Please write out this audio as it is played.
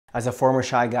As a former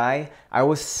shy guy, I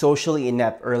was socially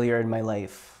inept earlier in my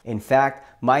life. In fact,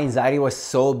 my anxiety was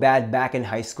so bad back in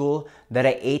high school that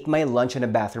I ate my lunch in a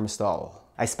bathroom stall.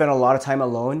 I spent a lot of time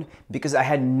alone because I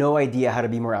had no idea how to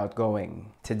be more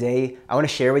outgoing. Today, I want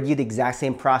to share with you the exact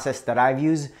same process that I've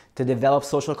used to develop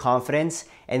social confidence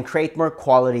and create more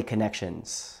quality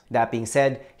connections. That being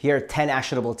said, here are 10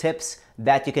 actionable tips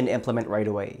that you can implement right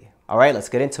away. All right, let's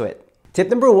get into it. Tip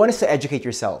number 1 is to educate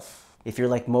yourself. If you're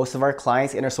like most of our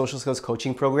clients in our social skills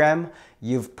coaching program,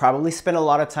 you've probably spent a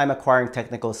lot of time acquiring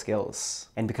technical skills.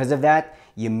 And because of that,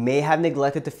 you may have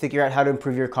neglected to figure out how to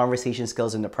improve your conversation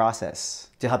skills in the process.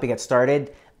 To help you get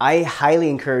started, I highly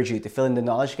encourage you to fill in the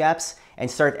knowledge gaps and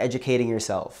start educating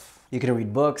yourself. You can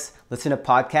read books, listen to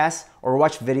podcasts, or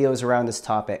watch videos around this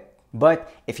topic.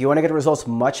 But if you want to get results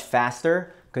much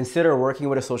faster, consider working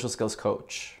with a social skills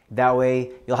coach. That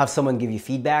way, you'll have someone give you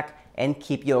feedback and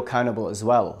keep you accountable as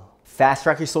well. Fast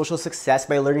track your social success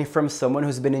by learning from someone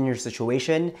who's been in your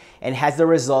situation and has the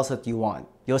results that you want.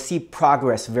 You'll see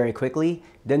progress very quickly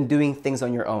than doing things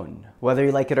on your own. Whether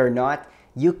you like it or not,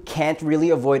 you can't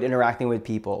really avoid interacting with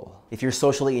people. If you're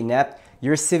socially inept,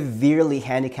 you're severely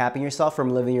handicapping yourself from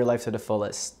living your life to the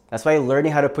fullest. That's why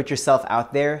learning how to put yourself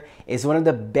out there is one of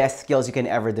the best skills you can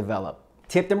ever develop.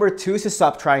 Tip number 2 is to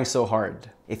stop trying so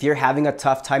hard. If you're having a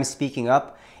tough time speaking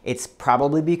up, it's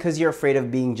probably because you're afraid of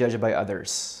being judged by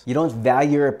others. You don't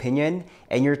value your opinion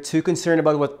and you're too concerned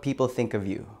about what people think of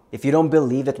you. If you don't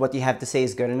believe that what you have to say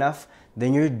is good enough,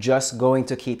 then you're just going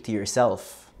to keep to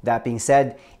yourself. That being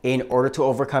said, in order to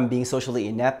overcome being socially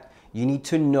inept, you need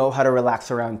to know how to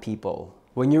relax around people.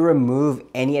 When you remove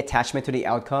any attachment to the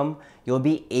outcome, you'll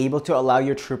be able to allow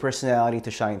your true personality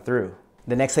to shine through.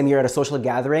 The next time you're at a social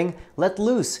gathering, let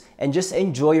loose and just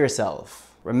enjoy yourself.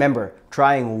 Remember,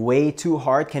 trying way too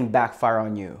hard can backfire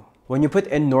on you. When you put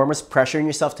enormous pressure on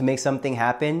yourself to make something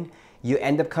happen, you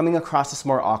end up coming across as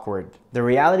more awkward. The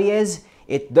reality is,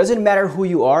 it doesn't matter who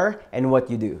you are and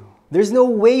what you do. There's no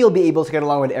way you'll be able to get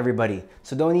along with everybody,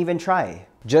 so don't even try.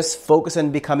 Just focus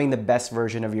on becoming the best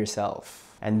version of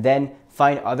yourself. And then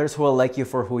find others who will like you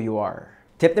for who you are.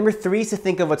 Tip number 3 is to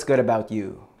think of what's good about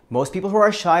you. Most people who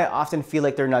are shy often feel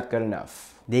like they're not good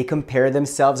enough. They compare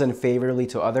themselves unfavorably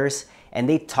to others, and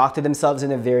they talk to themselves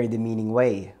in a very demeaning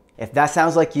way. If that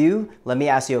sounds like you, let me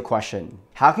ask you a question.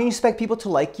 How can you expect people to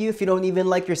like you if you don't even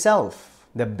like yourself?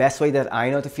 The best way that I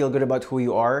know to feel good about who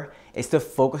you are is to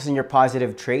focus on your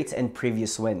positive traits and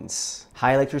previous wins.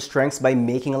 Highlight your strengths by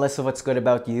making a list of what's good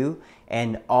about you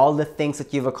and all the things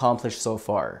that you've accomplished so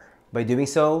far. By doing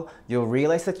so, you'll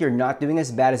realize that you're not doing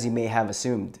as bad as you may have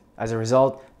assumed. As a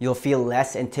result, you'll feel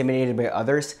less intimidated by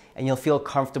others and you'll feel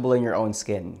comfortable in your own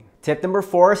skin. Tip number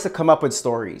 4 is to come up with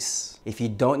stories. If you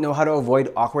don't know how to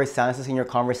avoid awkward silences in your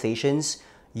conversations,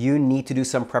 you need to do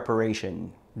some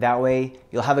preparation. That way,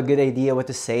 you'll have a good idea what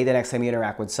to say the next time you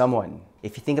interact with someone.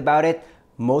 If you think about it,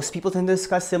 most people tend to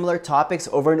discuss similar topics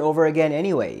over and over again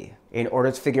anyway. In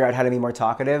order to figure out how to be more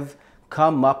talkative,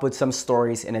 come up with some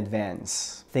stories in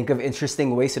advance. Think of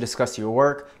interesting ways to discuss your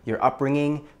work, your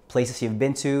upbringing, places you've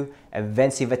been to,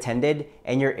 events you've attended,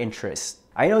 and your interests.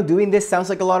 I know doing this sounds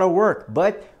like a lot of work,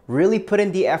 but really put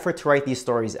in the effort to write these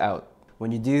stories out.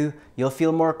 When you do, you'll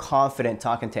feel more confident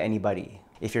talking to anybody.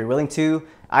 If you're willing to,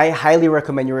 I highly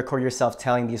recommend you record yourself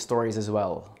telling these stories as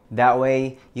well. That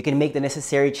way, you can make the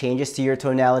necessary changes to your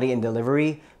tonality and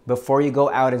delivery before you go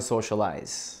out and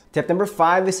socialize. Tip number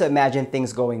 5 is to imagine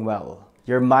things going well.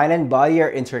 Your mind and body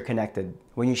are interconnected.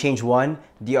 When you change one,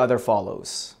 the other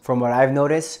follows. From what I've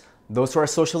noticed, those who are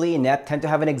socially inept tend to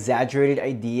have an exaggerated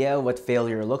idea of what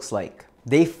failure looks like.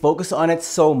 They focus on it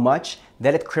so much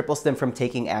that it cripples them from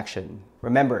taking action.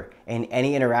 Remember, in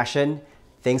any interaction,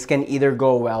 things can either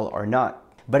go well or not.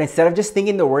 But instead of just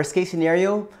thinking the worst case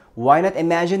scenario, why not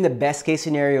imagine the best case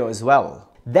scenario as well?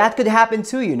 That could happen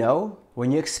too, you know?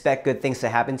 When you expect good things to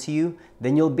happen to you,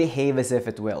 then you'll behave as if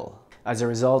it will. As a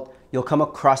result, you'll come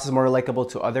across as more likable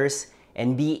to others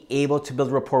and be able to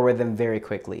build rapport with them very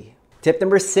quickly. Tip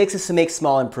number 6 is to make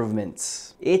small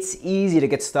improvements. It's easy to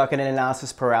get stuck in an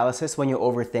analysis paralysis when you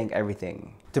overthink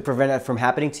everything. To prevent that from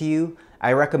happening to you,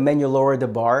 I recommend you lower the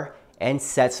bar and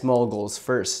set small goals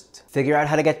first. Figure out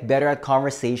how to get better at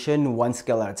conversation one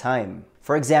skill at a time.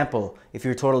 For example, if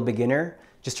you're a total beginner,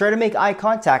 just try to make eye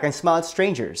contact and smile at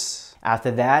strangers.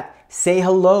 After that, say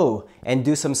hello and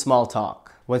do some small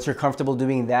talk. Once you're comfortable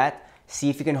doing that, see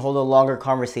if you can hold a longer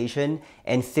conversation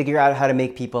and figure out how to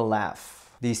make people laugh.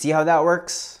 Do you see how that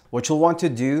works? What you'll want to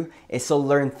do is to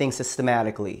learn things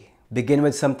systematically. Begin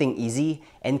with something easy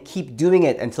and keep doing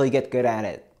it until you get good at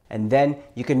it. And then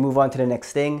you can move on to the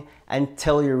next thing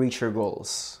until you reach your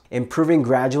goals. Improving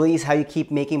gradually is how you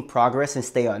keep making progress and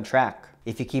stay on track.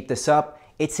 If you keep this up,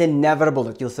 it's inevitable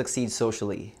that you'll succeed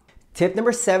socially. Tip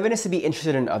number 7 is to be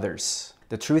interested in others.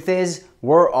 The truth is,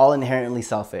 we're all inherently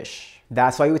selfish.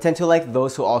 That's why we tend to like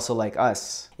those who also like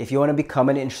us. If you want to become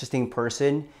an interesting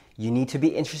person, you need to be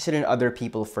interested in other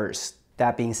people first.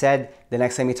 That being said, the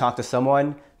next time you talk to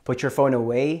someone, put your phone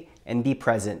away and be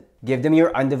present. Give them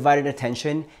your undivided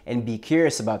attention and be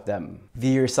curious about them.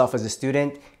 View yourself as a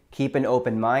student, keep an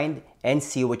open mind, and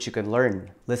see what you can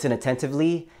learn. Listen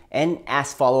attentively and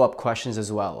ask follow-up questions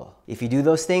as well. If you do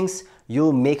those things,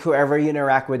 you'll make whoever you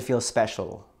interact with feel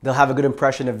special. They'll have a good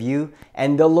impression of you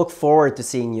and they'll look forward to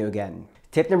seeing you again.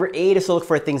 Tip number 8 is to look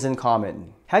for things in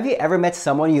common. Have you ever met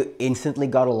someone you instantly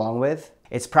got along with?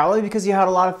 It's probably because you had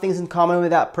a lot of things in common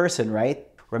with that person, right?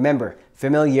 Remember,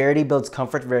 familiarity builds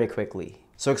comfort very quickly.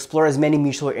 So explore as many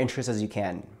mutual interests as you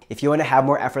can. If you want to have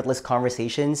more effortless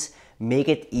conversations, make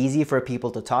it easy for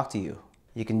people to talk to you.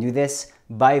 You can do this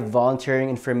by volunteering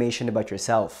information about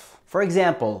yourself. For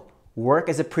example, work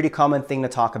is a pretty common thing to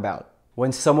talk about.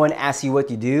 When someone asks you what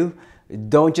you do,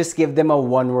 don't just give them a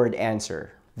one-word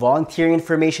answer. Volunteering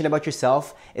information about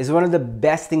yourself is one of the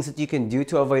best things that you can do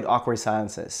to avoid awkward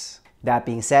silences. That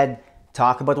being said,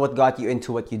 talk about what got you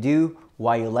into what you do,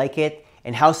 why you like it,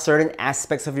 and how certain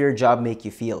aspects of your job make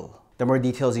you feel. The more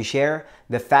details you share,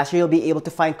 the faster you'll be able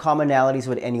to find commonalities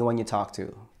with anyone you talk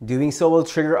to. Doing so will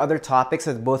trigger other topics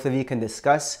that both of you can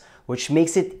discuss, which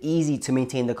makes it easy to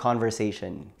maintain the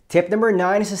conversation. Tip number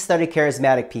 9 is to study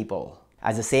charismatic people.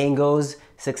 As the saying goes,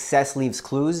 success leaves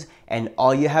clues, and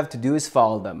all you have to do is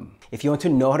follow them. If you want to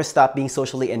know how to stop being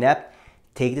socially inept,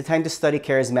 take the time to study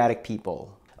charismatic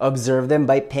people. Observe them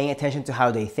by paying attention to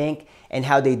how they think and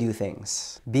how they do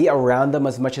things. Be around them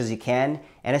as much as you can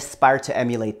and aspire to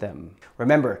emulate them.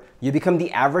 Remember, you become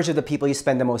the average of the people you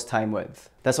spend the most time with.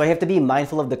 That's why you have to be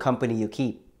mindful of the company you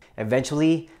keep.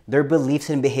 Eventually, their beliefs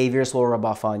and behaviors will rub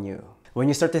off on you. When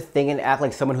you start to think and act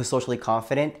like someone who's socially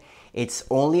confident, it's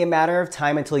only a matter of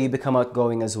time until you become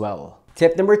outgoing as well.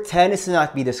 Tip number 10 is to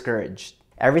not be discouraged.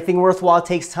 Everything worthwhile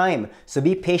takes time, so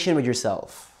be patient with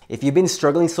yourself. If you've been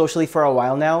struggling socially for a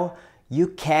while now, you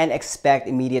can expect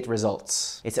immediate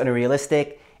results. It's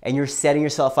unrealistic and you're setting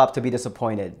yourself up to be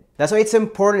disappointed. That's why it's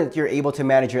important that you're able to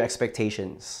manage your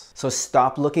expectations. So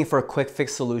stop looking for quick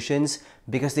fix solutions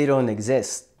because they don't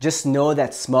exist. Just know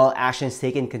that small actions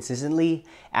taken consistently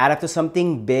add up to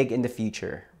something big in the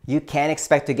future. You can't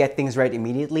expect to get things right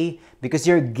immediately because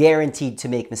you're guaranteed to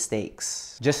make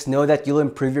mistakes. Just know that you'll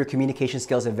improve your communication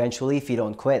skills eventually if you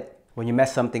don't quit. When you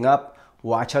mess something up,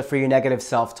 watch out for your negative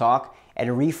self-talk and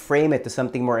reframe it to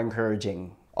something more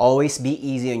encouraging. Always be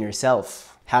easy on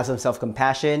yourself. Have some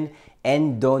self-compassion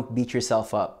and don't beat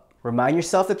yourself up. Remind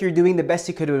yourself that you're doing the best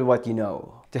you could with what you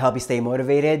know. To help you stay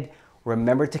motivated,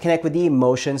 remember to connect with the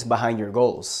emotions behind your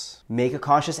goals. Make a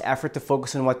conscious effort to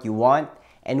focus on what you want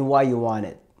and why you want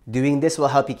it. Doing this will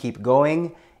help you keep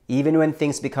going even when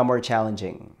things become more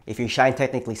challenging. If you're shy and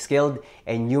technically skilled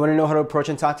and you want to know how to approach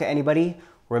and talk to anybody,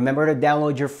 remember to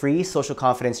download your free social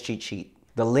confidence cheat sheet.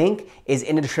 The link is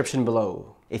in the description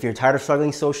below. If you're tired of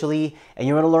struggling socially and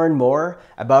you want to learn more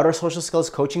about our social skills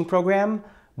coaching program,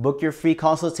 book your free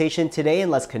consultation today and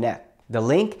let's connect. The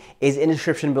link is in the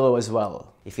description below as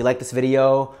well. If you like this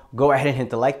video, go ahead and hit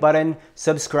the like button,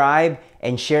 subscribe,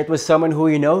 and share it with someone who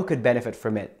you know could benefit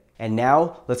from it. And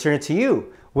now, let's turn it to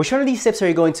you. Which one of these tips are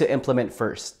you going to implement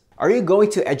first? Are you going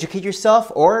to educate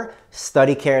yourself or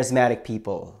study charismatic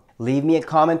people? Leave me a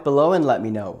comment below and let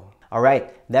me know.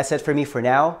 Alright, that's it for me for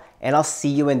now, and I'll see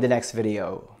you in the next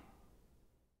video.